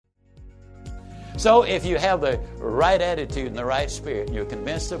So if you have the right attitude and the right spirit, and you're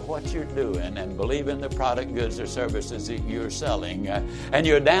convinced of what you're doing and believe in the product, goods, or services that you're selling, and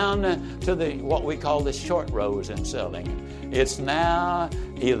you're down to what we call the short rows in selling, it's now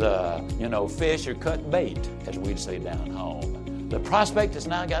either, fish or cut bait, as we'd say down home. The prospect has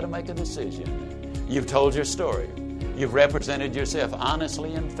now got to make a decision. You've told your story. You've represented yourself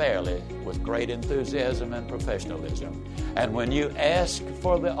honestly and fairly with great enthusiasm and professionalism. And when you ask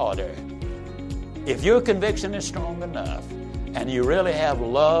for the order, if your conviction is strong enough and you really have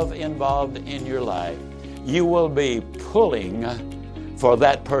love involved in your life, you will be pulling for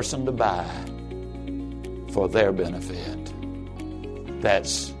that person to buy for their benefit.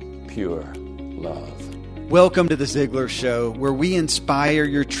 That's pure love. Welcome to the Ziglar Show, where we inspire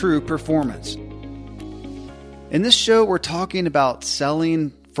your true performance. In this show, we're talking about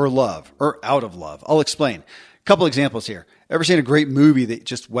selling for love or out of love. I'll explain. A couple examples here. Ever seen a great movie that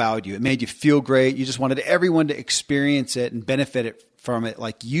just wowed you? It made you feel great. You just wanted everyone to experience it and benefit from it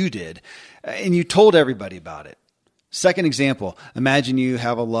like you did. And you told everybody about it. Second example, imagine you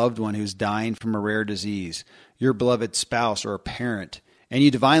have a loved one who's dying from a rare disease, your beloved spouse or a parent, and you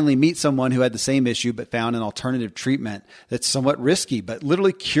divinely meet someone who had the same issue but found an alternative treatment that's somewhat risky but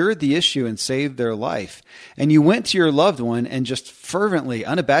literally cured the issue and saved their life. And you went to your loved one and just fervently,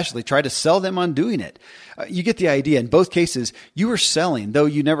 unabashedly tried to sell them on doing it. You get the idea. In both cases, you were selling, though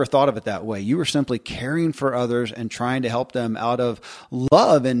you never thought of it that way. You were simply caring for others and trying to help them out of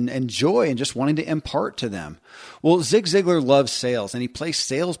love and joy and just wanting to impart to them. Well, Zig Ziglar loves sales, and he placed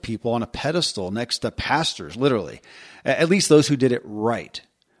salespeople on a pedestal next to pastors, literally. At least those who did it right,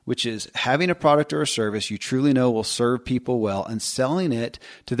 which is having a product or a service you truly know will serve people well and selling it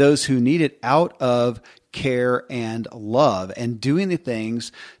to those who need it out of care and love, and doing the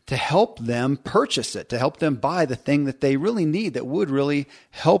things to help them purchase it, to help them buy the thing that they really need that would really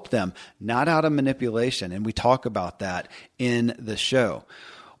help them, not out of manipulation. And we talk about that in the show.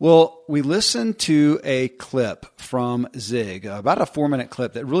 Well, we listened to a clip from Zig, about a 4-minute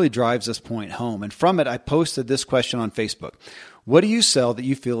clip that really drives this point home. And from it, I posted this question on Facebook. What do you sell that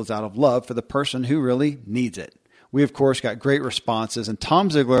you feel is out of love for the person who really needs it? We, of course, got great responses, and Tom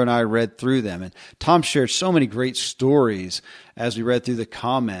Ziglar and I read through them. And Tom shared so many great stories as we read through the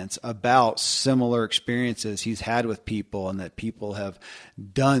comments about similar experiences he's had with people and that people have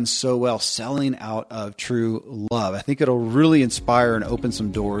done so well selling out of true love. I think it'll really inspire and open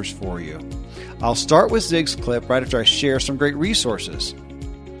some doors for you. I'll start with Zig's clip right after I share some great resources.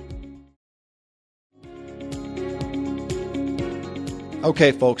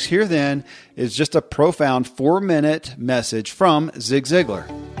 Okay, folks, here then is just a profound 4-minute message from Zig Ziglar.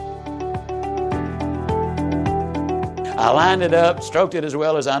 I lined it up, stroked it as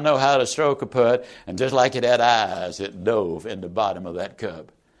well as I know how to stroke a putt, and just like it had eyes, it dove in the bottom of that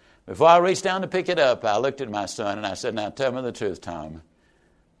cup. Before I reached down to pick it up, I looked at my son and I said, "Now tell me the truth, Tom.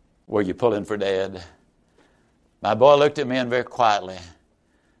 Were you pulling for Dad?" My boy looked at me and very quietly,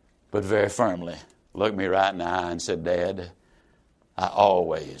 but very firmly, looked me right in the eye and said, "Dad, I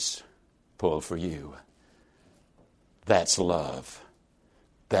always pull for you." That's love.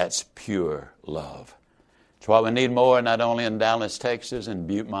 That's pure love. It's what we need more, not only in Dallas, Texas, and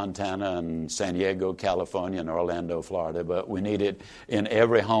Butte, Montana, and San Diego, California, and Orlando, Florida, but we need it in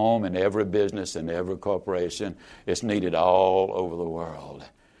every home, in every business, in every corporation. It's needed all over the world.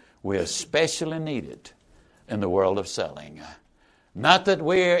 We especially need it in the world of selling. Not that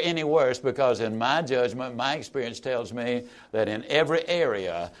we're any worse, because in my judgment, my experience tells me that in every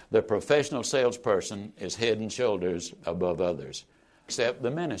area, the professional salesperson is head and shoulders above others, except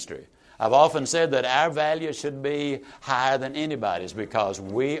the ministry. I've often said that our value should be higher than anybody's because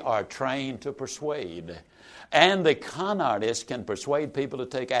we are trained to persuade. And the con artist can persuade people to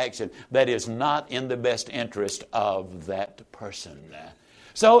take action that is not in the best interest of that person.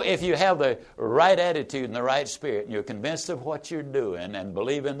 So if you have the right attitude and the right spirit, and you're convinced of what you're doing and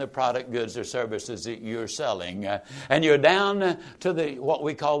believe in the product, goods, or services that you're selling, and you're down to what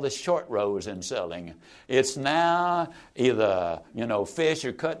we call the short rows in selling, it's now either, fish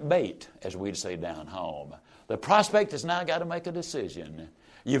or cut bait, as we'd say down home. The prospect has now got to make a decision.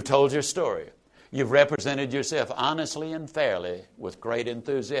 You've told your story. You've represented yourself honestly and fairly with great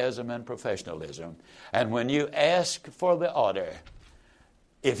enthusiasm and professionalism. And when you ask for the order,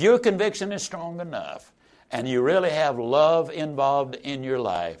 if your conviction is strong enough and you really have love involved in your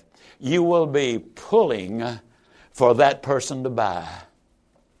life, you will be pulling for that person to buy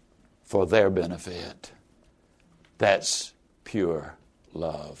for their benefit. That's pure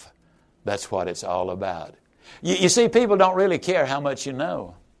love. That's what it's all about. You see, people don't really care how much you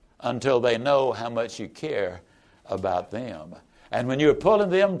know until they know how much you care about them. And when you're pulling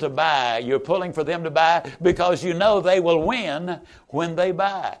them to buy, you're pulling for them to buy because you know they will win when they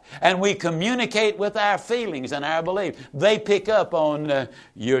buy. And we communicate with our feelings and our belief. They pick up on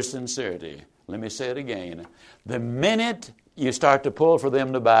your sincerity. Let me say it again. The minute you start to pull for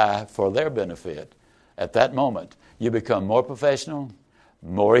them to buy for their benefit, at that moment, you become more professional,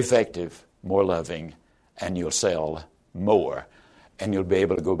 more effective, more loving, and you'll sell more. And you'll be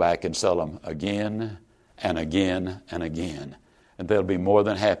able to go back and sell them again and again and again. And they'll be more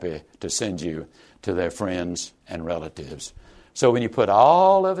than happy to send you to their friends and relatives. So when you put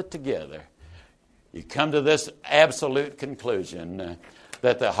all of it together, you come to this absolute conclusion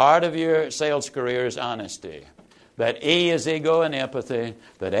that the heart of your sales career is honesty. That E is ego and empathy.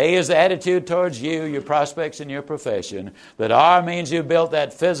 That A is the attitude towards you, your prospects, and your profession. That R means you built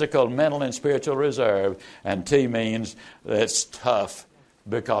that physical, mental, and spiritual reserve. And T means that it's tough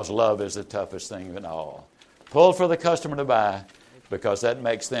because love is the toughest thing of it all. Pull for the customer to buy because that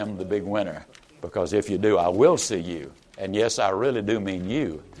makes them the big winner. Because if you do, I will see you. And yes, I really do mean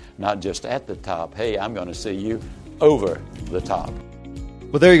you, not just at the top. Hey, I'm going to see you over the top.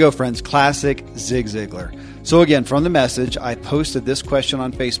 Well, there you go, friends. Classic Zig Ziglar. So again, from the message, I posted this question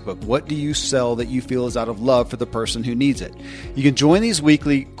on Facebook. What do you sell that you feel is out of love for the person who needs it? You can join these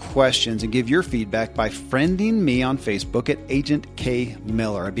weekly questions and give your feedback by friending me on Facebook at Agent K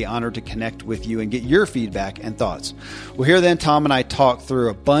Miller. I'd be honored to connect with you and get your feedback and thoughts. Well, here then, Tom and I talk through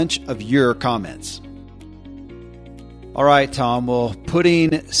a bunch of your comments. All right, Tom. Well,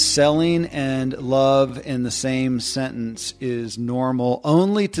 putting selling and love in the same sentence is normal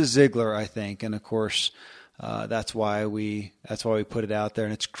only to Ziglar, I think. And of course, that's why we put it out there.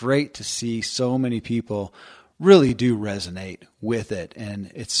 And it's great to see so many people really do resonate with it.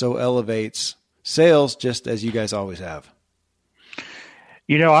 And it so elevates sales, just as you guys always have.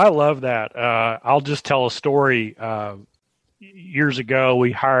 You know, I love that. I'll just tell a story. Years ago,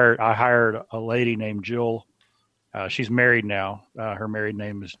 I hired a lady named Jill. She's married now. Her married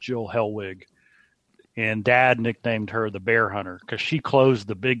name is Jill Hellwig. And Dad nicknamed her the Bear Hunter because she closed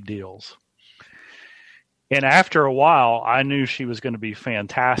the big deals. And after a while, I knew she was going to be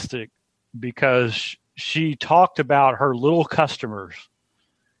fantastic because she talked about her little customers.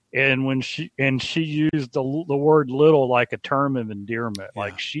 And when she used the word little like a term of endearment. Yeah.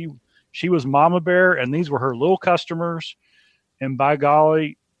 Like she was Mama Bear, and these were her little customers. And by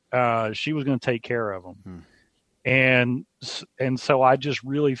golly, she was going to take care of them. And so I just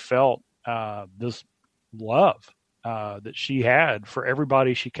really felt this love that she had for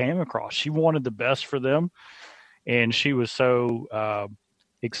everybody she came across. She wanted the best for them, and she was so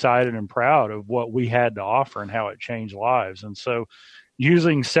excited and proud of what we had to offer and how it changed lives. And so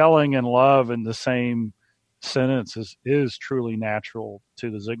using selling and love in the same sentence is truly natural to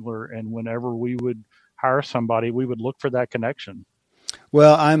the Ziglar. And whenever we would hire somebody, we would look for that connection.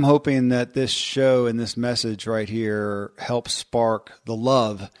 Well, I'm hoping that this show and this message right here helps spark the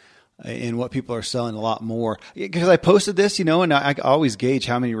love in what people are selling a lot more. Because I posted this, and I always gauge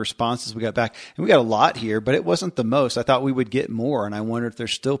how many responses we got back. And we got a lot here, but it wasn't the most. I thought we would get more. And I wonder if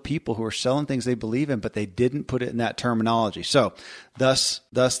there's still people who are selling things they believe in, but they didn't put it in that terminology. So thus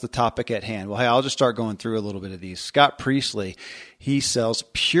the topic at hand. Well, hey, I'll just start going through a little bit of these. Scott Priestley, he sells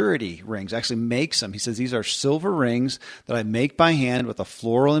purity rings, actually makes them. He says, these are silver rings that I make by hand with a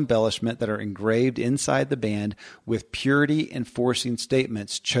floral embellishment that are engraved inside the band with purity enforcing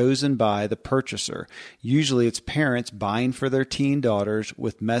statements chosen by the purchaser. Usually it's parents buying for their teen daughters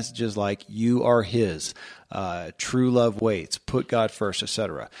with messages like, you are his, true love waits, put God first,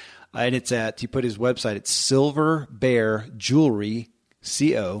 etc. And he put his website at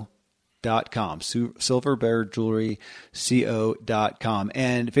silverbearjewelryco.com. silverbearjewelryco.com.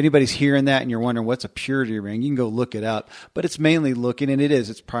 And if anybody's hearing that and you're wondering what's a purity ring, you can go look it up. But it's mainly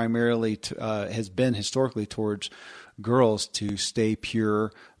it's primarily has been historically towards girls to stay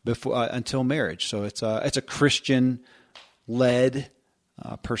pure before until marriage. So it's a Christian led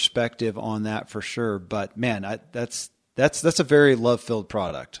perspective on that for sure. But man, that's a very love filled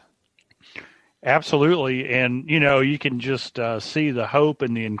product. Absolutely. And, you can just see the hope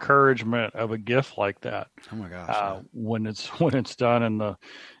and the encouragement of a gift like that. Oh my gosh. When it's done in the,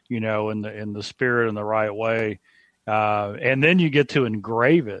 in the spirit and the right way. And then you get to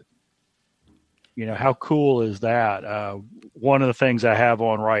engrave it. How cool is that? One of the things I have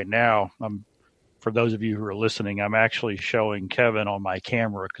on right now, for those of you who are listening, I'm actually showing Kevin on my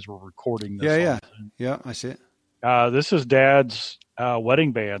camera because we're recording this. Yeah, I see it. This is Dad's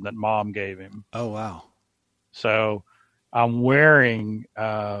wedding band that Mom gave him. Oh, wow. So I'm wearing,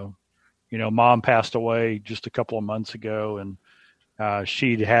 Mom passed away just a couple of months ago, and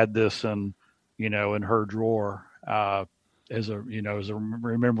she'd had this in her drawer. as a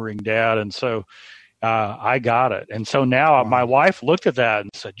remembering dad. And so I got it. And so now my wife looked at that and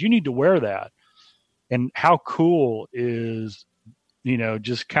said, you need to wear that. And how cool is,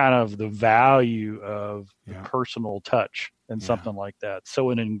 just kind of the value of the personal touch and something like that.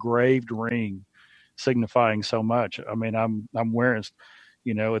 So an engraved ring signifying so much. I mean, I'm wearing,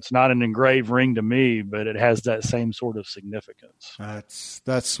 it's not an engraved ring to me, but it has that same sort of significance.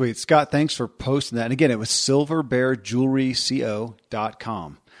 That's sweet. Scott, thanks for posting that. And again, it was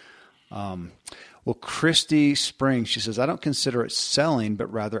silverbearjewelryco.com. Well, Christy Springs, she says, I don't consider it selling,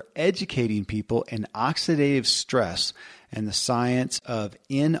 but rather educating people in oxidative stress and the science of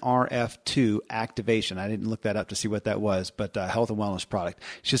NRF2 activation. I didn't look that up to see what that was, but health and wellness product.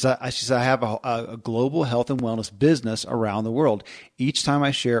 She says, I have a global health and wellness business around the world. Each time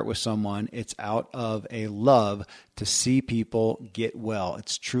I share it with someone, it's out of a love to see people get well.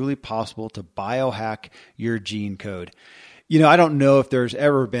 It's truly possible to biohack your gene code. I don't know if there's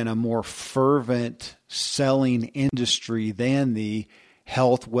ever been a more fervent selling industry than the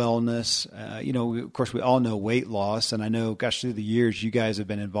health, wellness. Of course, we all know weight loss. And I know, through the years, you guys have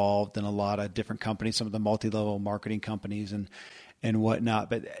been involved in a lot of different companies, some of the multi-level marketing companies and whatnot.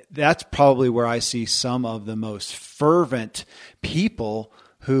 But that's probably where I see some of the most fervent people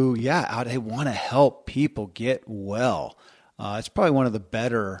who, they want to help people get well. It's probably one of the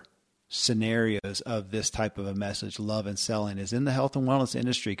better scenarios of this type of a message, love and selling, is in the health and wellness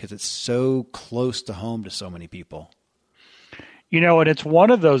industry because it's so close to home to so many people. And it's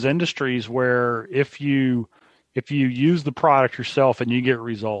one of those industries where if you use the product yourself and you get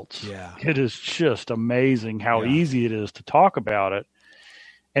results, it is just amazing how easy it is to talk about it.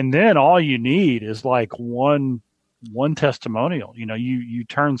 And then all you need is like one testimonial. You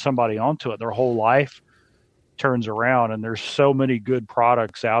turn somebody onto it, their whole life turns around, and there's so many good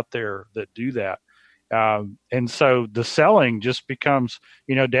products out there that do that. And so the selling just becomes,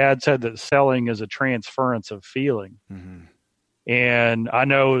 Dad said that selling is a transference of feeling. Mm-hmm. And I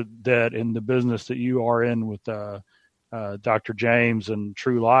know that in the business that you are in with Dr. James and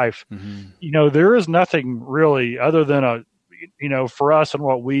True Life, there is nothing really other than for us and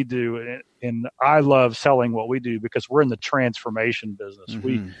what we do. And I love selling what we do because we're in the transformation business.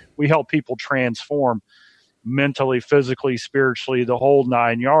 Mm-hmm. We help people transform mentally, physically, spiritually, the whole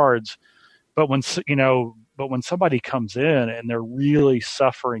 9 yards. But when somebody comes in and they're really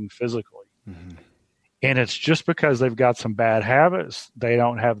suffering physically, and it's just because they've got some bad habits, they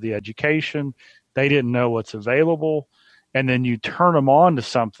don't have the education, they didn't know what's available, and then you turn them on to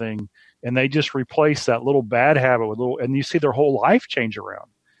something and they just replace that little bad habit with and you see their whole life change around.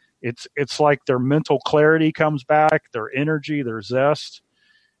 It's like their mental clarity comes back, their energy, their zest.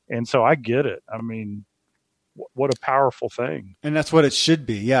 And so I get it. I mean, what a powerful thing. And that's what it should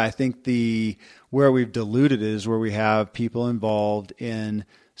be. Yeah, I think where we've diluted it is where we have people involved in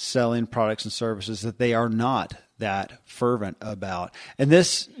selling products and services that they are not that fervent about. And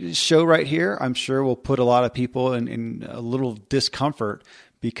this show right here, I'm sure, will put a lot of people in a little discomfort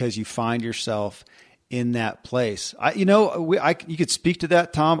because you find yourself in that place. You could speak to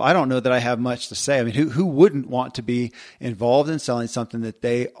that, Tom. I don't know that I have much to say. I mean, who wouldn't want to be involved in selling something that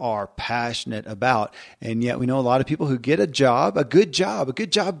they are passionate about? And yet we know a lot of people who get a good job,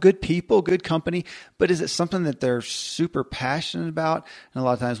 good people, good company, but is it something that they're super passionate about? And a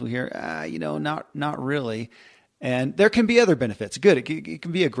lot of times we hear, not really. And there can be other benefits. Good. It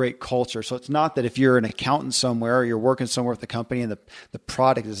can be a great culture. So it's not that if you're an accountant somewhere or you're working somewhere with the company and the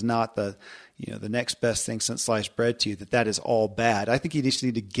product is not the next best thing since sliced bread to you, that is all bad. I think you just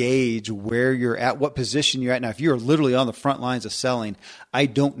need to gauge where you're at, what position you're at. Now, if you're literally on the front lines of selling, I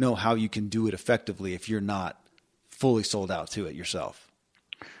don't know how you can do it effectively if you're not fully sold out to it yourself.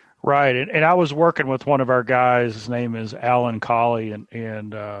 Right. And I was working with one of our guys. His name is Alan Colley,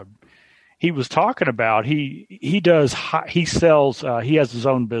 and he was talking about, he sells, he has his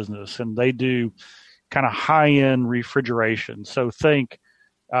own business, and they do kind of high-end refrigeration. So think,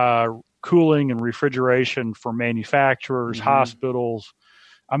 cooling and refrigeration for manufacturers, hospitals.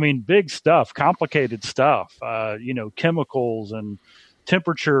 I mean, big stuff, complicated stuff, chemicals and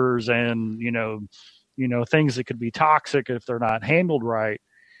temperatures and, things that could be toxic if they're not handled right.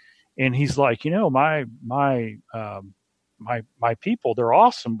 And he's like, my people, they're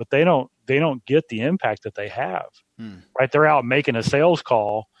awesome, but they don't get the impact that they have, right? They're out making a sales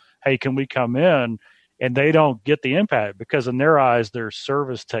call. Hey, can we come in? And they don't get the impact because in their eyes, they're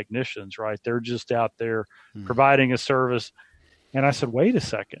service technicians, right? They're just out there providing a service. And I said, wait a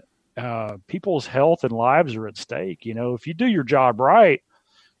second, people's health and lives are at stake. If you do your job right,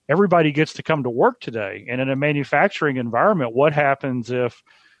 everybody gets to come to work today. And in a manufacturing environment, what happens if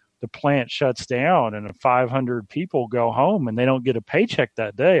the plant shuts down and 500 people go home and they don't get a paycheck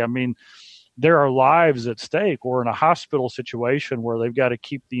that day. I mean, there are lives at stake, or in a hospital situation where they've got to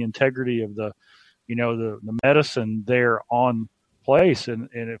keep the integrity of the medicine there on place. And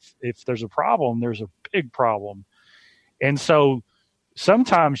if there's a problem, there's a big problem. And so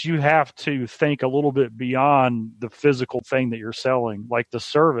sometimes you have to think a little bit beyond the physical thing that you're selling, like the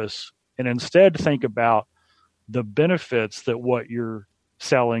service, and instead think about the benefits that what you're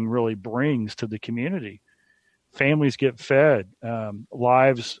selling really brings to the community. Families get fed,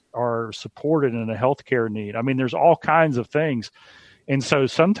 lives are supported in a healthcare need. I mean, there's all kinds of things. And so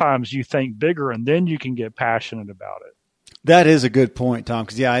sometimes you think bigger and then you can get passionate about it. That is a good point, Tom,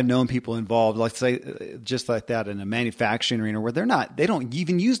 because I've known people involved, like say, just like that in a manufacturing arena where they don't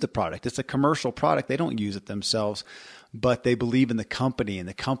even use the product. It's a commercial product. They don't use it themselves, but they believe in the company and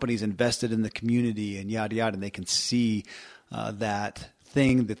the company's invested in the community and yada, yada, and they can see that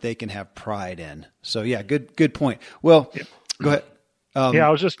thing that they can have pride in. So yeah, good point. Well, go ahead. I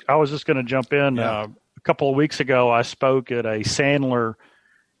was just going to jump in. Yeah. A couple of weeks ago, I spoke at a Sandler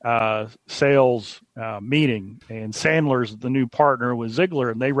sales meeting, and Sandler's the new partner with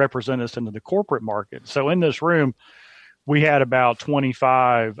Ziegler, and they represent us into the corporate market. So in this room, we had about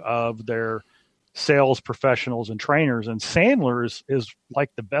 25 of their sales professionals and trainers, and Sandler's is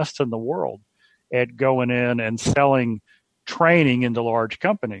like the best in the world at going in and selling training into large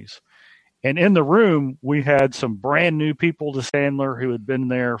companies. And in the room, we had some brand new people to Sandler who had been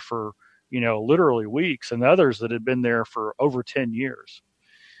there for, literally weeks, and others that had been there for over 10 years.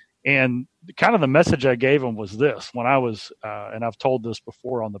 And kind of the message I gave them was this: when I was, and I've told this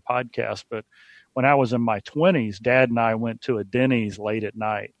before on the podcast, but when I was in my 20s, Dad and I went to a Denny's late at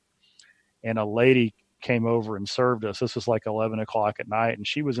night, and a lady came over and served us. This was like 11 o'clock at night, and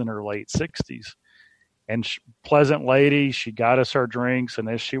she was in her late 60s. And pleasant lady, she got us our drinks, and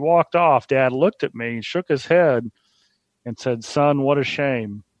as she walked off, Dad looked at me, shook his head, and said, "Son, what a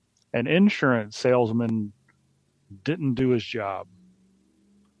shame. An insurance salesman didn't do his job."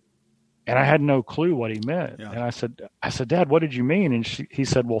 And I had no clue what he meant. Yeah. And I said, "Dad, what did you mean?" And he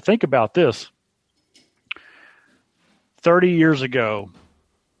said, "Well, think about this. 30 years ago,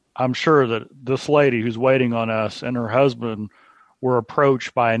 I'm sure that this lady who's waiting on us and her husband were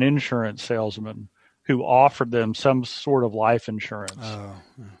approached by an insurance salesman who offered them some sort of life insurance. Oh.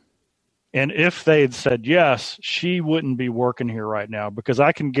 Yeah. And if they had said yes, she wouldn't be working here right now, because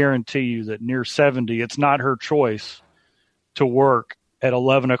I can guarantee you that near 70, it's not her choice to work at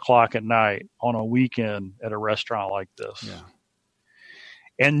 11 o'clock at night on a weekend at a restaurant like this." Yeah.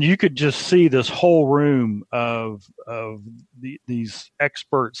 And you could just see this whole room of these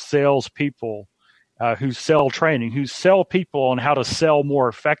expert salespeople who sell training, who sell people on how to sell more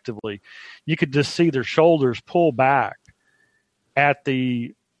effectively. You could just see their shoulders pull back at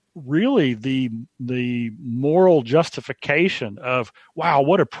the moral justification of, wow,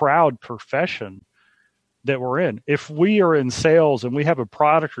 what a proud profession that we're in. If we are in sales and we have a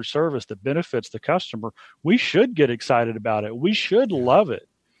product or service that benefits the customer, we should get excited about it. We should love it,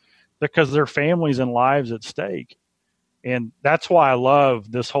 because there are families and lives at stake. And that's why I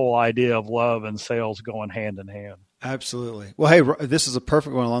love this whole idea of love and sales going hand in hand. Absolutely. Well, hey, this is a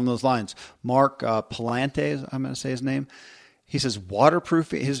perfect one along those lines. Mark Palante, I'm going to say his name. He says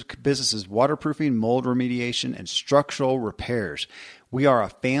waterproofing. His business is waterproofing, mold remediation, and structural repairs. We are a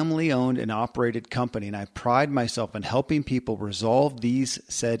family-owned and operated company, and I pride myself in helping people resolve these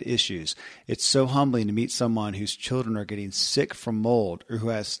said issues. It's so humbling to meet someone whose children are getting sick from mold, or who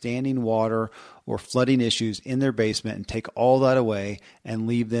has standing water or flooding issues in their basement, and take all that away and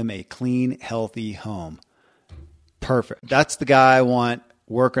leave them a clean, healthy home. Perfect. That's the guy I want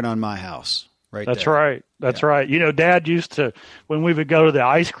working on my house. Right. That's there. Right. That's right. Dad used to, when we would go to the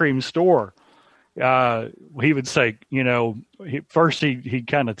ice cream store, he would say, he'd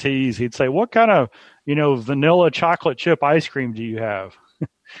kind of tease. He'd say, "What kind of, vanilla chocolate chip ice cream do you have?"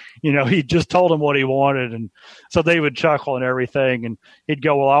 He just told them what he wanted. And so they would chuckle and everything. And he'd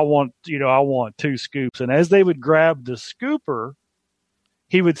go, "Well, I want 2 scoops." And as they would grab the scooper,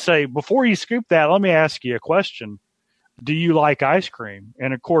 he would say, "Before you scoop that, let me ask you a question. Do you like ice cream?"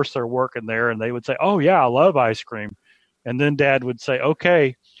 And of course they're working there, and they would say, "Oh yeah, I love ice cream." And then Dad would say,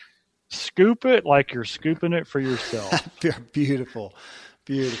 "Okay, scoop it like you're scooping it for yourself." Beautiful.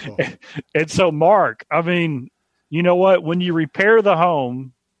 Beautiful. And so, Mark, I mean, you know what? When you repair the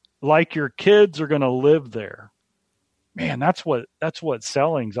home, like your kids are going to live there, man, that's what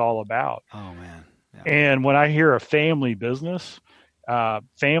selling's all about. Oh man. Yeah. And when I hear a family business,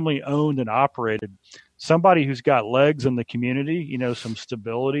 family owned and operated, somebody who's got legs in the community, some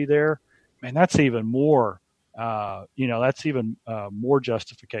stability there, man, that's even more that's even more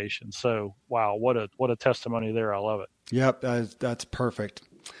justification. So, wow, what a testimony there. I love it. Yep, that's perfect.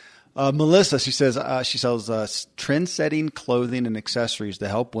 Melissa, she says she sells trend-setting clothing and accessories to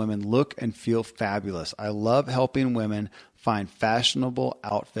help women look and feel fabulous. I love helping women find fashionable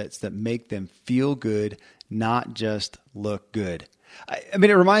outfits that make them feel good, not just look good. I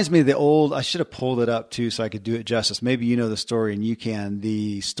mean, it reminds me of the old, I should have pulled it up too so I could do it justice. Maybe you know the story and you can.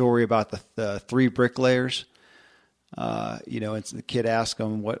 The story about the three bricklayers. And the kid asked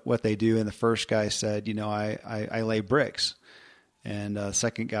them what they do. And the first guy said, I lay bricks. And the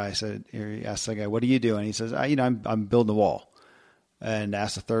second guy said, he asked the guy, what do you do? And he says, I'm building a wall. And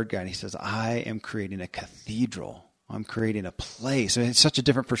asked the third guy, and he says, I am creating a cathedral. I'm creating a place. And it's such a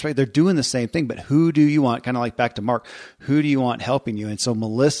different perspective. They're doing the same thing, but who do you want? Kind of like back to Mark, who do you want helping you? And so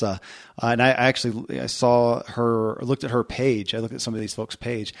Melissa, and I saw her, looked at her page. I looked at some of these folks'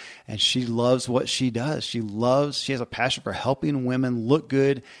 page, and she loves what she does. She has a passion for helping women look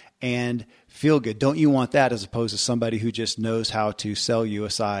good and feel good. Don't you want that as opposed to somebody who just knows how to sell you a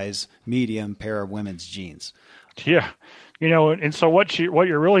size medium pair of women's jeans? Yeah. And so what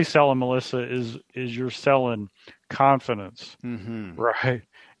you're really selling, Melissa, is you're selling confidence, right?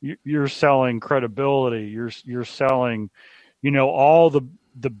 You're selling credibility. You're selling, all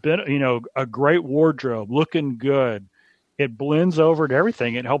a great wardrobe, looking good. It blends over to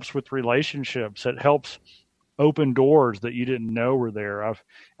everything. It helps with relationships. It helps open doors that you didn't know were there.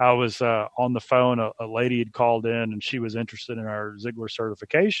 I was on the phone. A lady had called in and she was interested in our Ziglar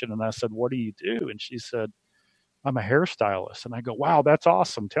certification. And I said, what do you do? And she said, I'm a hairstylist. And I go, wow, that's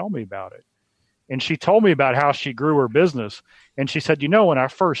awesome. Tell me about it. And she told me about how she grew her business. And she said, when I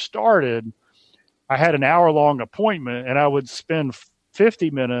first started, I had an hour-long appointment and I would spend 50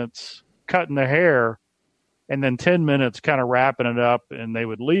 minutes cutting the hair and then 10 minutes kind of wrapping it up and they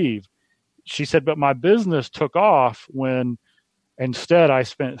would leave. She said, but my business took off when instead I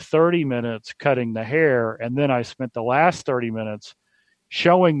spent 30 minutes cutting the hair and then I spent the last 30 minutes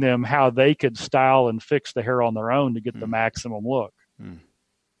showing them how they could style and fix the hair on their own to get the maximum look.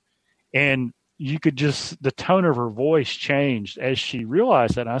 And you could the tone of her voice changed as she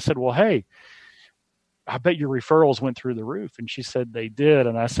realized that. And I said, well, hey, I bet your referrals went through the roof. And she said they did.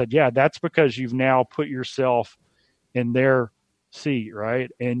 And I said, yeah, that's because you've now put yourself in their seat, right?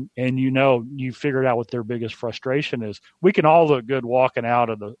 And you figured out what their biggest frustration is. We can all look good walking out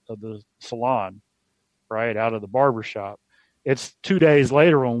of the salon, right? Out of the barbershop. It's 2 days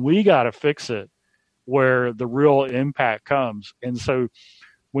later when we got to fix it where the real impact comes. And so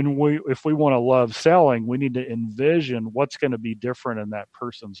if we want to love selling, we need to envision what's going to be different in that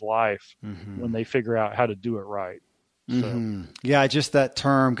person's life when they figure out how to do it right. So. Yeah, just that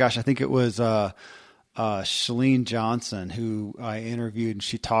term. Gosh, I think it was Chalene Johnson who I interviewed, and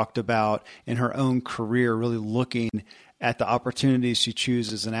she talked about in her own career really looking at the opportunities she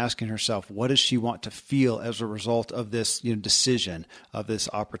chooses and asking herself, what does she want to feel as a result of this decision, of this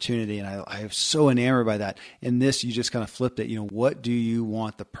opportunity? And I am so enamored by that. In this, you just kind of flipped it. What do you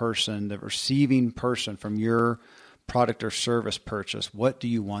want the receiving person from your product or service purchase, what do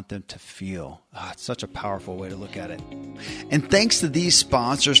you want them to feel? It's such a powerful way to look at it. And thanks to these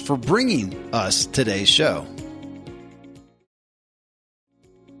sponsors for bringing us today's show.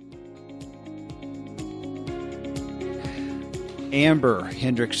 Amber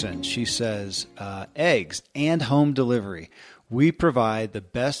Hendrickson, she says, eggs and home delivery. We provide the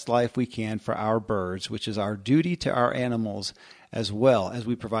best life we can for our birds, which is our duty to our animals, as well as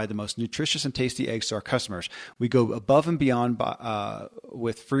we provide the most nutritious and tasty eggs to our customers. We go above and beyond by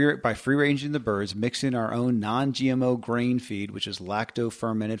free-ranging the birds, mixing our own non-GMO grain feed, which is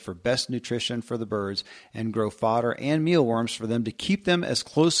lacto-fermented for best nutrition for the birds, and grow fodder and mealworms for them to keep them as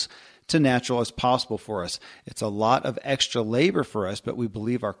close to natural as possible for us. It's a lot of extra labor for us, but we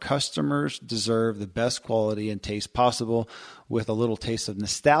believe our customers deserve the best quality and taste possible with a little taste of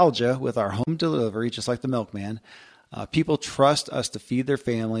nostalgia with our home delivery, just like the milkman. People trust us to feed their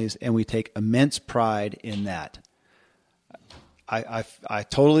families, and we take immense pride in that. I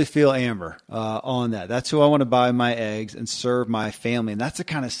totally feel Amber on that. That's who I want to buy my eggs and serve my family. And that's the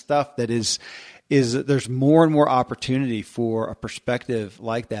kind of stuff that is there's more and more opportunity for a perspective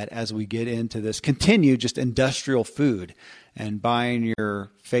like that as we get into this continued just industrial food and buying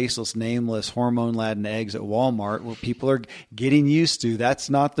your faceless, nameless, hormone-laden eggs at Walmart where people are getting used to. That's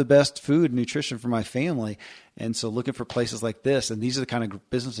not the best food and nutrition for my family. And so looking for places like this, and these are the kind of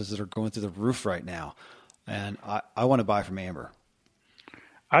businesses that are going through the roof right now. And I want to buy from Amber.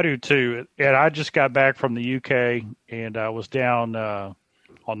 I do too. And I just got back from the UK, and I was down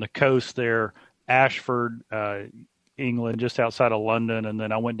on the coast there, Ashford, England, just outside of London. And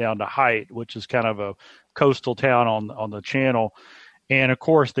then I went down to Hythe, which is kind of coastal town on the channel. And of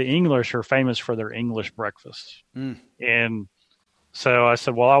course, the English are famous for their English breakfasts. And so I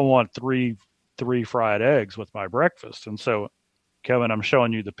said, well, I want three fried eggs with my breakfast. And so, Kevin, I'm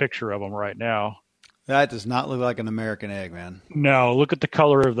showing you the picture of them right now. That does not look like an American egg, man. No, look at the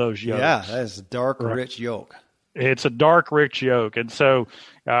color of those yolks. Yeah, that is a dark, rich yolk. It's a dark, rich yolk. And so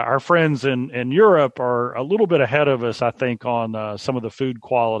our friends in Europe are a little bit ahead of us, I think, on some of the food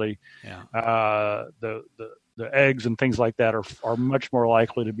quality. Yeah. The eggs and things like that are much more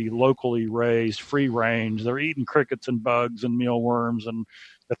likely to be locally raised, free range. They're eating crickets and bugs and mealworms and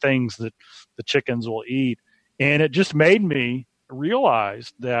the things that the chickens will eat. And it just made me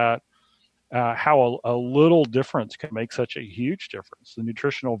realize that how a little difference can make such a huge difference. The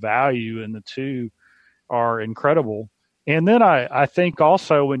nutritional value in the two are incredible. And then I think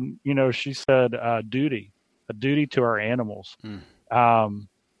also when, she said a duty to our animals.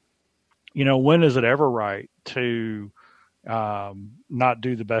 When is it ever right to not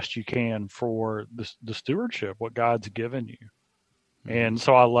do the best you can for the stewardship, what God's given you? And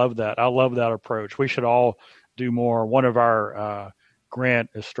so I love that. I love that approach. We should all do more. One of our Grant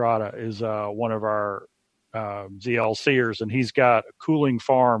Estrada is one of our ZLCers, and he's got Cooling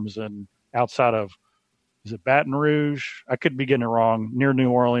Farms and outside of, is it Baton Rouge? I could be getting it wrong, near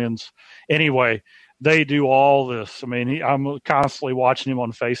New Orleans. Anyway, they do all this. I mean, I'm constantly watching him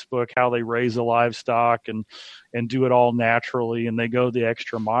on Facebook, how they raise the livestock and do it all naturally, and they go the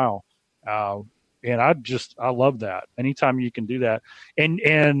extra mile. And I love that. Anytime you can do that.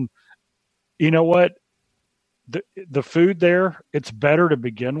 And you know what? The food there, it's better to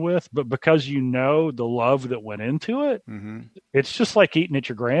begin with, but because the love that went into it, it's just like eating at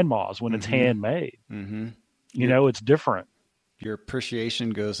your grandma's when it's handmade. It's different. Your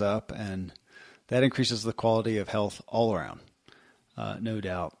appreciation goes up, and that increases the quality of health all around, no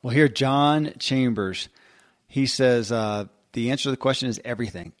doubt. Well, here, John Chambers, he says, the answer to the question is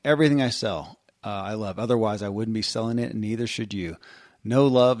everything. Everything I sell, I love. Otherwise, I wouldn't be selling it, and neither should you. No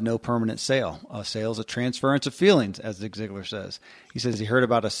love, no permanent sale. A sale is a transference of feelings, as Zig Ziglar says. He says he heard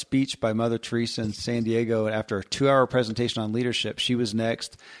about a speech by Mother Teresa in San Diego after a 2-hour presentation on leadership. She was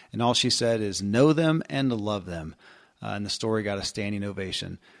next, and all she said is know them and love them. And the story got a standing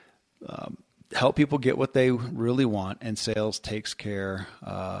ovation. Help people get what they really want, and sales takes care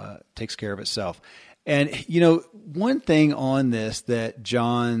of itself. And, one thing on this that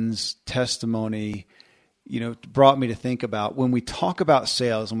John's testimony brought me to think about when we talk about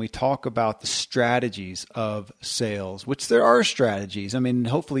sales and we talk about the strategies of sales, which there are strategies. I mean,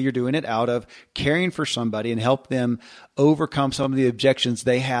 hopefully you're doing it out of caring for somebody and help them overcome some of the objections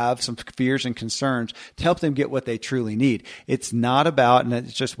they have, some fears and concerns to help them get what they truly need. It's not about, and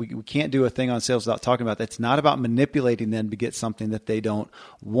it's just, we can't do a thing on sales without talking about that. It's not about manipulating them to get something that they don't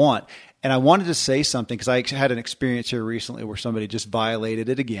want. And I wanted to say something because I had an experience here recently where somebody just violated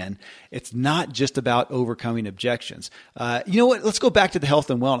it again. It's not just about overcoming objections. You know what? Let's go back to the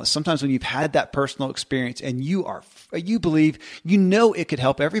health and wellness. Sometimes when you've had that personal experience and you believe, it could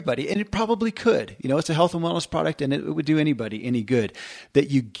help everybody, and it probably could. It's a health and wellness product, and it would do anybody any good.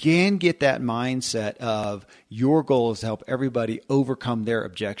 That you can get that mindset of your goal is to help everybody overcome their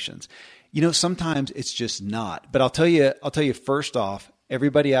objections. Sometimes it's just not. But I'll tell you first off,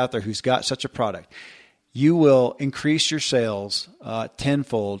 everybody out there who's got such a product, you will increase your sales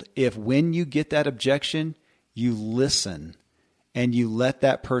tenfold if when you get that objection, you listen and you let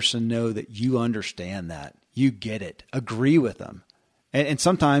that person know that you understand that. You get it. Agree with them. And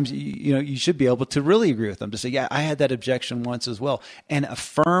sometimes, you should be able to really agree with them to say, yeah, I had that objection once as well, and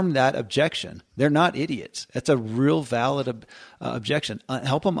affirm that objection. They're not idiots. It's a real valid objection.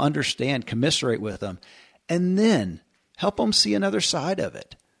 Help them understand, commiserate with them, and then help them see another side of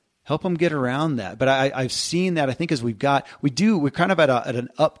it. Help them get around that. But I've seen that, I think, as we're kind of at an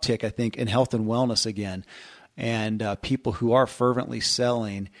uptick, I think, in health and wellness again. And people who are fervently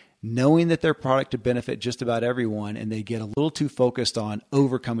selling, knowing that their product could benefit just about everyone, and they get a little too focused on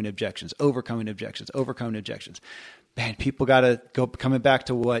overcoming objections. Man, people got to go, coming back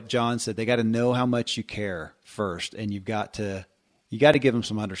to what John said, they got to know how much you care first. And you got to give them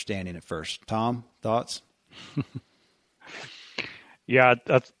some understanding at first. Tom, thoughts? Yeah,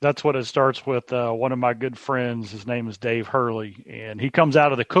 that's what it starts with. One of my good friends, his name is Dave Hurley, and he comes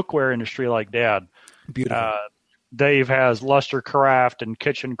out of the cookware industry like Dad. Beautiful. Dave has Luster Craft and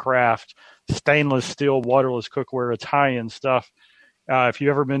Kitchen Craft, stainless steel, waterless cookware. It's high-end stuff. If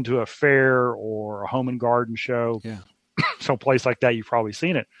you've ever been to a fair or a home and garden show, some place like that, you've probably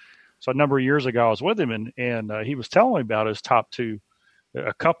seen it. So a number of years ago, I was with him, and he was telling me about his top two,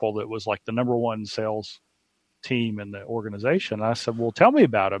 a couple that was like the number one sales team in the organization. And I said, well, tell me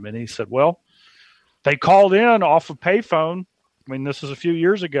about them. And he said, well, they called in off a payphone. I mean, this was a few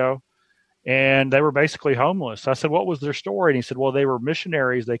years ago, and they were basically homeless. I said, what was their story? And he said, well, they were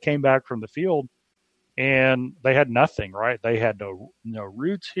missionaries. They came back from the field, and they had nothing, right? They had no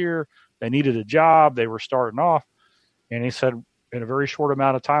roots here. They needed a job. They were starting off. And he said, in a very short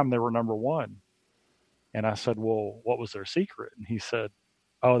amount of time, they were number one. And I said, well, what was their secret? And he said,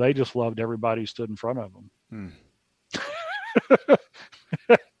 oh, they just loved everybody who stood in front of them.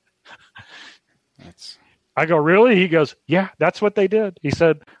 I go, really? He goes, yeah, that's what they did. He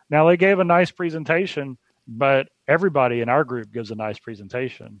said, now they gave a nice presentation, but everybody in our group gives a nice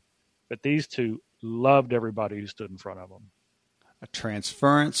presentation. But these two loved everybody who stood in front of them. A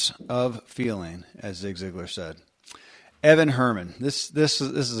transference of feeling, as Zig Ziglar said. Evan Herman, this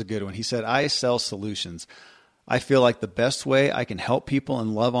is a good one. He said, I sell solutions. I feel like the best way I can help people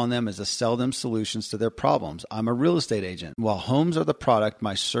and love on them is to sell them solutions to their problems. I'm a real estate agent. While homes are the product,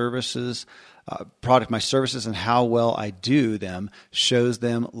 my services and how well I do them shows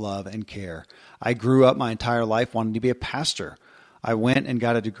them love and care. I grew up my entire life wanting to be a pastor. I went and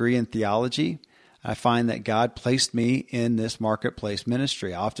got a degree in theology. I find that God placed me in this marketplace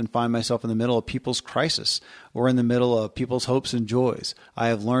ministry. I often find myself in the middle of people's crisis or in the middle of people's hopes and joys. I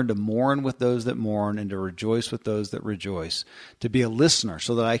have learned to mourn with those that mourn and to rejoice with those that rejoice, to be a listener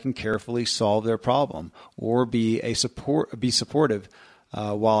so that I can carefully solve their problem or be supportive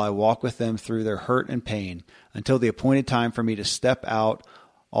while I walk with them through their hurt and pain until the appointed time for me to step out,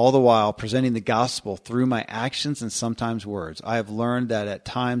 all the while presenting the gospel through my actions and sometimes words. I have learned that at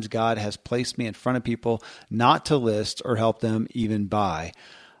times God has placed me in front of people not to list or help them even buy,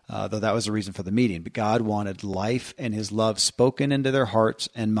 though that was the reason for the meeting. But God wanted life and his love spoken into their hearts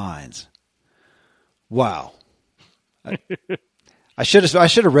and minds. Wow. I should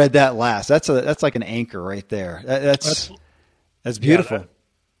have read that last. That's like an anchor right there. That's beautiful.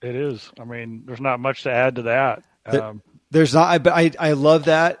 Yeah, it is. I mean, there's not much to add to that. There's not, but I love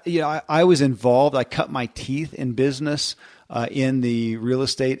that. You know, I was involved. I cut my teeth in business in the real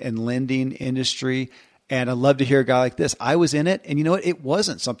estate and lending industry. And I love to hear a guy like this. I was in it, and you know what? It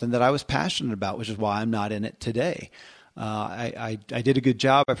wasn't something that I was passionate about, which is why I'm not in it today. I did a good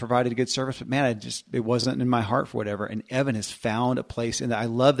job. I provided a good service, but man, it wasn't in my heart for whatever. And Evan has found a place in that. I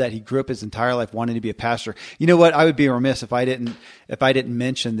love that he grew up his entire life wanting to be a pastor. You know what? I would be remiss if I didn't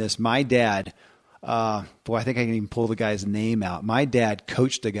mention this. My dad, I think I can even pull the guy's name out. My dad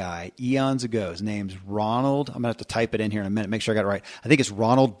coached a guy eons ago. His name's Ronald. I'm going to have to type it in here in a minute, make sure I got it right. I think it's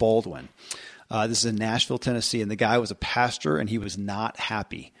Ronald Baldwin. This is in Nashville, Tennessee, and the guy was a pastor, and he was not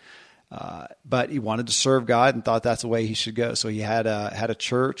happy. But he wanted to serve God and thought that's the way he should go. So he had a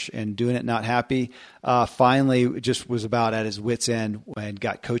church and doing it, not happy. Finally, just was about at his wit's end and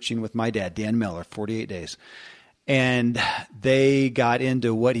got coaching with my dad, Dan Miller, 48 Days. And they got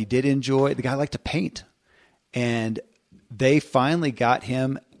into what he did enjoy. The guy liked to paint. And they finally got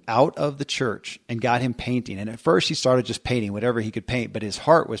him out of the church and got him painting. And at first he started just painting whatever he could paint, but his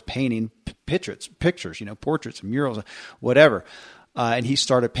heart was painting pictures, portraits, murals, whatever. And he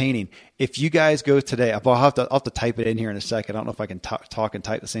started painting. If you guys go today, I'll have to type it in here in a second. I don't know if I can talk and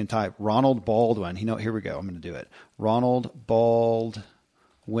type at the same time. Ronald Baldwin. Here we go. I'm going to do it. Ronald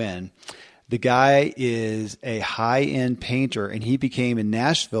Baldwin. The guy is a high-end painter, and he became in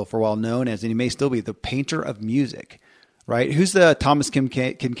Nashville for a while known as, and he may still be, the painter of music, right? Who's the Thomas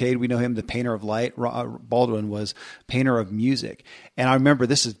Kincaid? We know him, the painter of light. Baldwin was painter of music. And I remember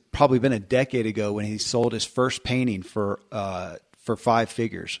this has probably been a decade ago when he sold his first painting for 5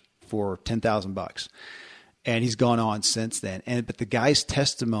 figures for $10,000. And he's gone on since then. But the guy's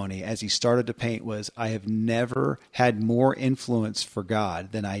testimony as he started to paint was, I have never had more influence for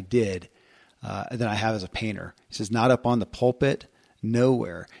God than I have as a painter. He says, not up on the pulpit,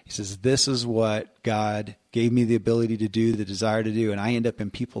 nowhere. He says, this is what God gave me the ability to do, the desire to do. And I end up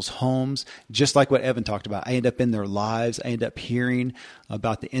in people's homes, just like what Evan talked about. I end up in their lives. I end up hearing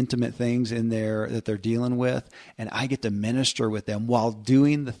about the intimate things in there that they're dealing with. And I get to minister with them while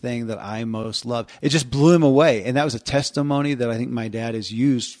doing the thing that I most love. It just blew him away. And that was a testimony that I think my dad has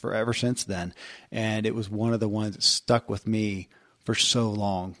used forever since then. And it was one of the ones that stuck with me for so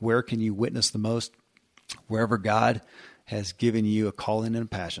long. Where can you witness the most? Wherever God has given you a calling and a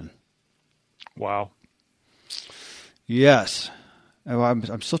passion. Wow. Yes. Oh,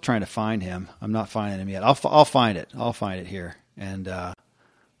 I'm still trying to find him. I'm not finding him yet. I'll find it. I'll find it here and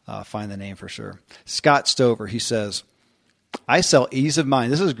find the name for sure. Scott Stover, he says, I sell ease of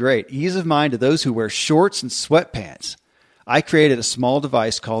mind. This is great. Ease of mind to those who wear shorts and sweatpants. I created a small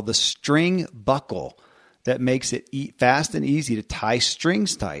device called the String Buckle that makes it fast and easy to tie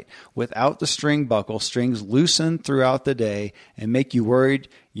strings tight. Without the string buckle, strings loosen throughout the day and make you worried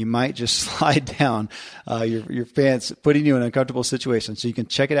you might just slide down your pants, putting you in an uncomfortable situation. So you can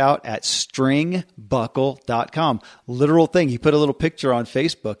check it out at stringbuckle.com. Literal thing. He put a little picture on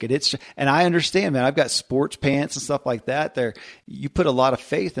Facebook, and I understand, man. I've got sports pants and stuff like that. There, you put a lot of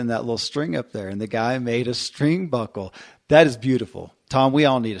faith in that little string up there, and the guy made a string buckle. That is beautiful. Tom, we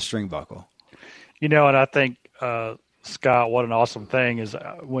all need a string buckle. And I think, Scott, what an awesome thing is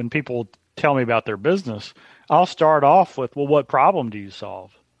when people tell me about their business, I'll start off with, well, what problem do you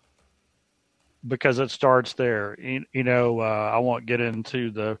solve? Because it starts there. I won't get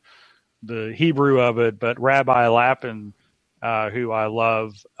into the Hebrew of it, but Rabbi Lapin, who I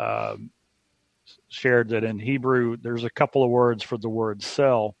love, shared that in Hebrew, there's a couple of words for the word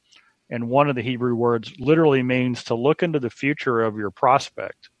sell. And one of the Hebrew words literally means to look into the future of your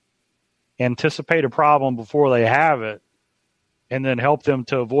prospect, anticipate a problem before they have it, and then help them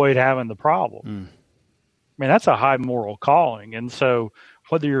to avoid having the problem. I mean, that's a high moral calling. And so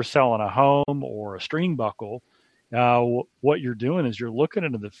whether you're selling a home or a string buckle, what you're doing is you're looking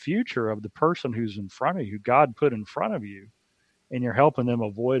into the future of the person who's in front of you, who God put in front of you, and you're helping them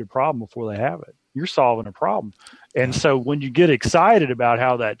avoid a problem before they have it. You're solving a problem. And so when you get excited about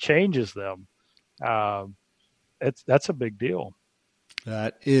how that changes them, that's a big deal.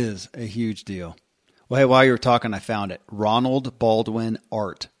 That is a huge deal. Well, hey, while you were talking, I found it.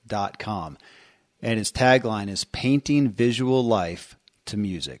 RonaldBaldwinArt.com. And his tagline is painting visual life to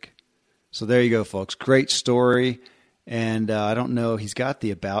music. So there you go, folks. Great story. And I don't know, he's got the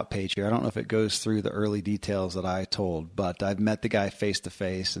about page here. I don't know if it goes through the early details that I told, but I've met the guy face to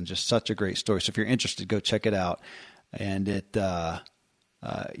face, and just such a great story. So if you're interested, go check it out. And he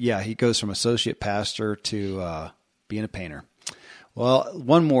goes from associate pastor to being a painter. Well,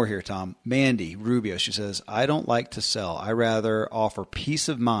 one more here, Tom. Mandy Rubio, she says, I don't like to sell. I rather offer peace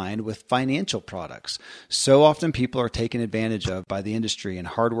of mind with financial products. So often people are taken advantage of by the industry, and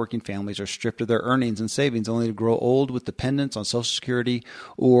hardworking families are stripped of their earnings and savings only to grow old with dependence on Social Security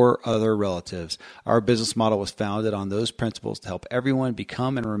or other relatives. Our business model was founded on those principles to help everyone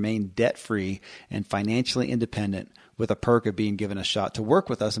become and remain debt-free and financially independent, with a perk of being given a shot to work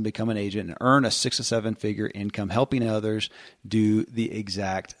with us and become an agent and earn a 6 to 7 figure income, helping others do the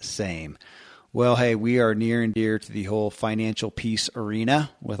exact same. Well, hey, we are near and dear to the whole financial peace arena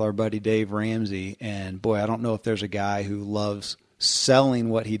with our buddy Dave Ramsey. And boy, I don't know if there's a guy who loves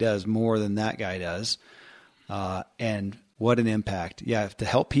selling what he does more than that guy does. And what an impact. Yeah, to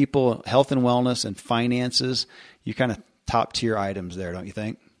help people, health and wellness and finances, you kind of top tier items there, don't you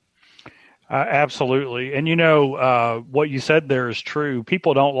think? Absolutely. And what you said there is true.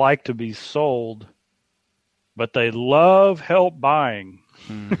 People don't like to be sold, but they love help buying.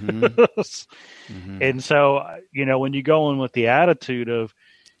 Mm-hmm. Mm-hmm. And so, when you go in with the attitude of,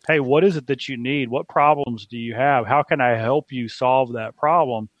 hey, what is it that you need? What problems do you have? How can I help you solve that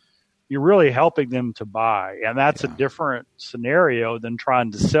problem? You're really helping them to buy. And that's a different scenario than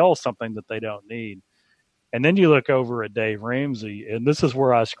trying to sell something that they don't need. And then you look over at Dave Ramsey, and this is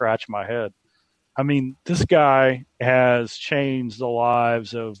where I scratch my head. I mean, this guy has changed the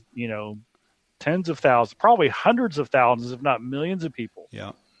lives of, tens of thousands, probably hundreds of thousands, if not millions of people.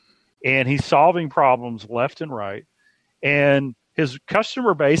 Yeah. And he's solving problems left and right. And his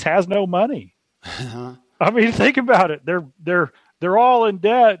customer base has no money. Uh-huh. I mean, think about it. They're all in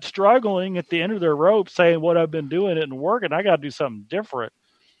debt, struggling at the end of their rope, saying, what I've been doing isn't working. I got to do something different.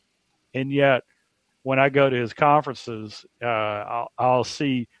 And yet, when I go to his conferences, I'll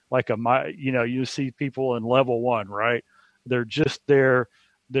see you see people in level one, right? They're just there.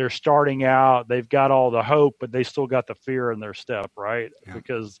 They're starting out. They've got all the hope, but they still got the fear in their step, right? Yeah.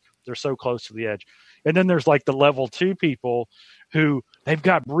 Because they're so close to the edge. And then there's like the level two people who they've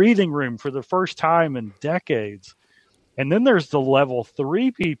got breathing room for the first time in decades. And then there's the level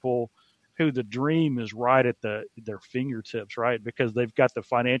three people who the dream is right at their fingertips, right? Because they've got the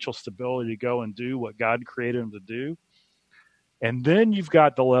financial stability to go and do what God created them to do. And then you've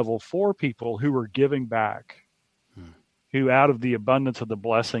got the level four people who are giving back, who out of the abundance of the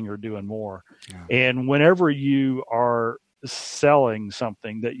blessing are doing more. Yeah. And whenever you are selling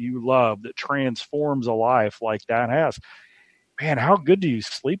something that you love that transforms a life like that has, man, how good do you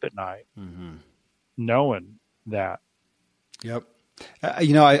sleep at night knowing that? Yep.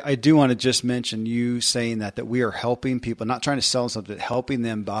 I do want to just mention you saying that we are helping people, not trying to sell something, helping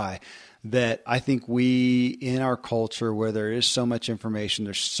them buy. That I think we, in our culture where there is so much information,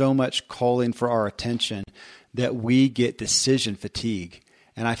 there's so much calling for our attention, that we get decision fatigue.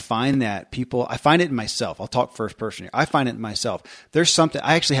 And I find that I find it in myself. I'll talk first person here. I find it in myself. There's something,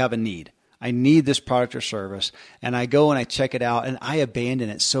 I actually have a need. I need this product or service, and I go and I check it out, and I abandon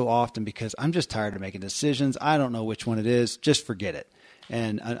it so often because I'm just tired of making decisions. I don't know which one it is. Just forget it.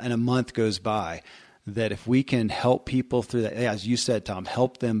 And a month goes by. That if we can help people through that, as you said, Tom,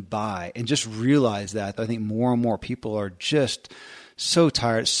 help them buy and just realize that, I think more and more people are just so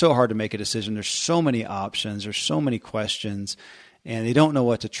tired. It's so hard to make a decision. There's so many options. There's so many questions, and they don't know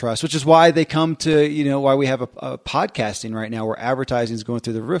what to trust, which is why they come to, why we have a podcasting right now where advertising is going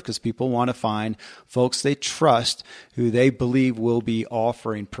through the roof, because people want to find folks they trust who they believe will be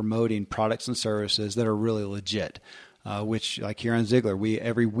promoting products and services that are really legit. Which, like here on Ziglar,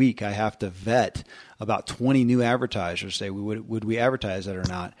 every week I have to vet about 20 new advertisers, say, would we advertise that or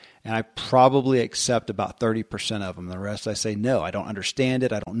not? And I probably accept about 30% of them. The rest I say, no, I don't understand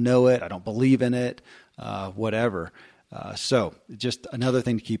it. I don't know it. I don't believe in it, whatever. So just another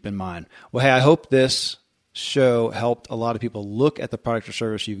thing to keep in mind. Well, hey, I hope this show helped a lot of people look at the product or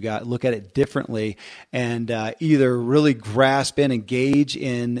service you've got, look at it differently, and either really grasp and engage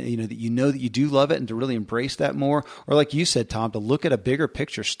in, that you do love it and to really embrace that more, or like you said, Tom, to look at a bigger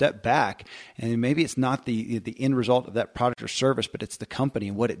picture, step back, and maybe it's not the end result of that product or service, but it's the company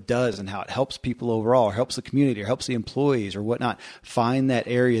and what it does and how it helps people overall, or helps the community, or helps the employees, or whatnot. Find that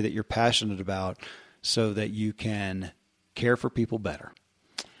area that you're passionate about so that you can care for people better.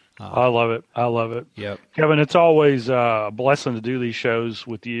 I love it. Yep. Kevin, it's always a blessing to do these shows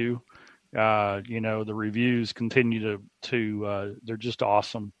with you. The reviews continue to they're just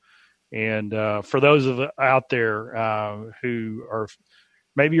awesome. And for those out there who are,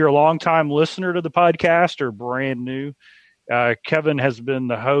 maybe you're a longtime listener to the podcast or brand new, Kevin has been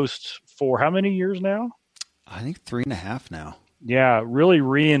the host for how many years now? I think 3.5 now. Yeah, really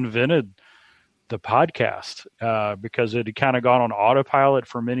reinvented the podcast because it had kind of gone on autopilot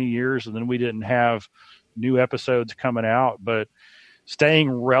for many years, and then we didn't have new episodes coming out. But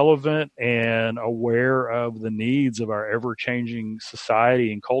staying relevant and aware of the needs of our ever-changing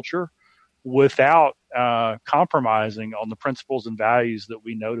society and culture without compromising on the principles and values that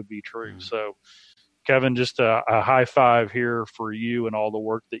we know to be true. So, Kevin, just a high five here for you and all the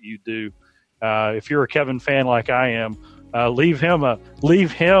work that you do. If you're a Kevin fan like I am, leave him an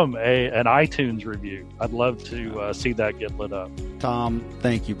iTunes review. I'd love to see that get lit up. Tom,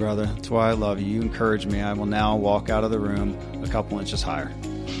 thank you, brother. That's why I love you. You encourage me. I will now walk out of the room a couple inches higher.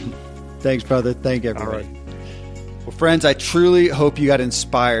 Thanks, brother. Thank everybody. All right. Well, friends, I truly hope you got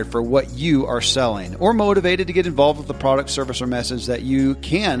inspired for what you are selling, or motivated to get involved with the product, service, or message that you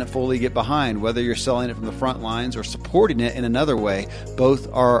can fully get behind. Whether you're selling it from the front lines or supporting it in another way, both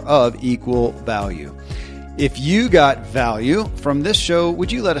are of equal value. If you got value from this show,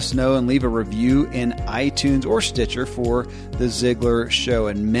 would you let us know and leave a review in iTunes or Stitcher for The Ziglar Show,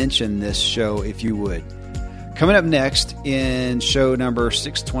 and mention this show if you would. Coming up next in show number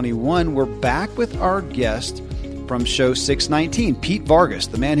 621, we're back with our guest from show 619, Pete Vargas,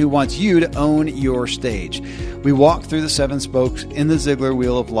 the man who wants you to own your stage. We walk through the 7 spokes in the Ziglar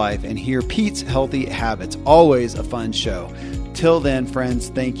Wheel of Life and hear Pete's healthy habits. Always a fun show. Till then, friends,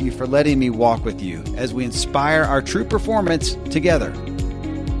 thank you for letting me walk with you as we inspire our true performance together.